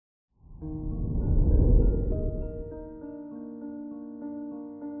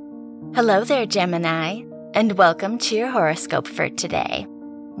Hello there, Gemini, and welcome to your horoscope for today,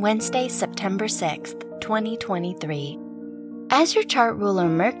 Wednesday, September 6th, 2023. As your chart ruler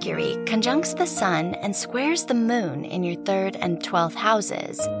Mercury conjuncts the Sun and squares the Moon in your 3rd and 12th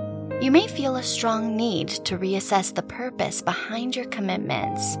houses, you may feel a strong need to reassess the purpose behind your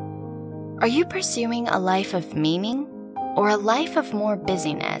commitments. Are you pursuing a life of meaning or a life of more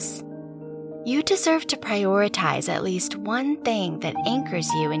busyness? You deserve to prioritize at least one thing that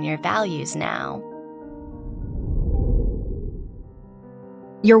anchors you in your values now.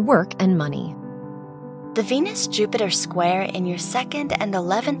 Your work and money. The Venus-Jupiter square in your 2nd and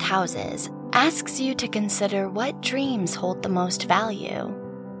 11th houses asks you to consider what dreams hold the most value.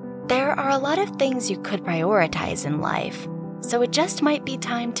 There are a lot of things you could prioritize in life, so it just might be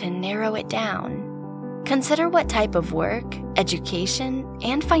time to narrow it down. Consider what type of work, education,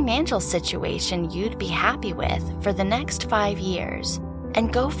 and financial situation you'd be happy with for the next 5 years,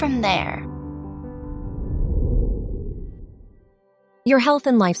 and go from there. Your health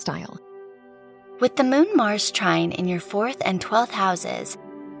and lifestyle. With the Moon-Mars trine in your 4th and 12th houses,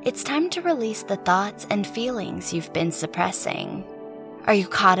 it's time to release the thoughts and feelings you've been suppressing. Are you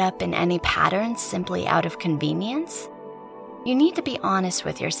caught up in any patterns simply out of convenience? You need to be honest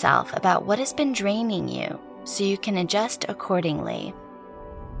with yourself about what has been draining you so you can adjust accordingly.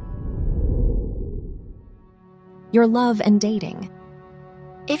 Your love and dating.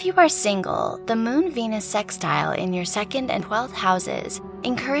 If you are single, the Moon-Venus sextile in your 2nd and 12th houses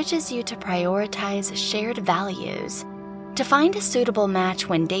encourages you to prioritize shared values. To find a suitable match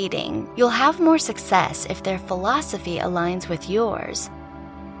when dating, you'll have more success if their philosophy aligns with yours.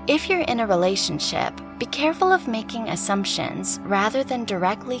 If you're in a relationship, be careful of making assumptions rather than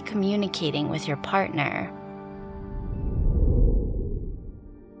directly communicating with your partner.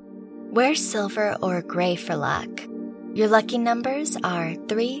 Wear silver or gray for luck. Your lucky numbers are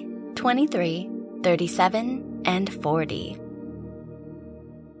 3, 23, 37, and 40.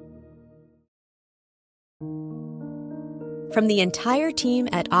 From the entire team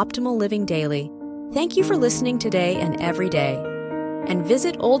at Optimal Living Daily, thank you for listening today and every day. And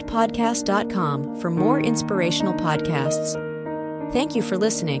visit oldpodcast.com for more inspirational podcasts. Thank you for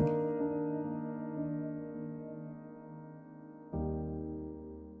listening.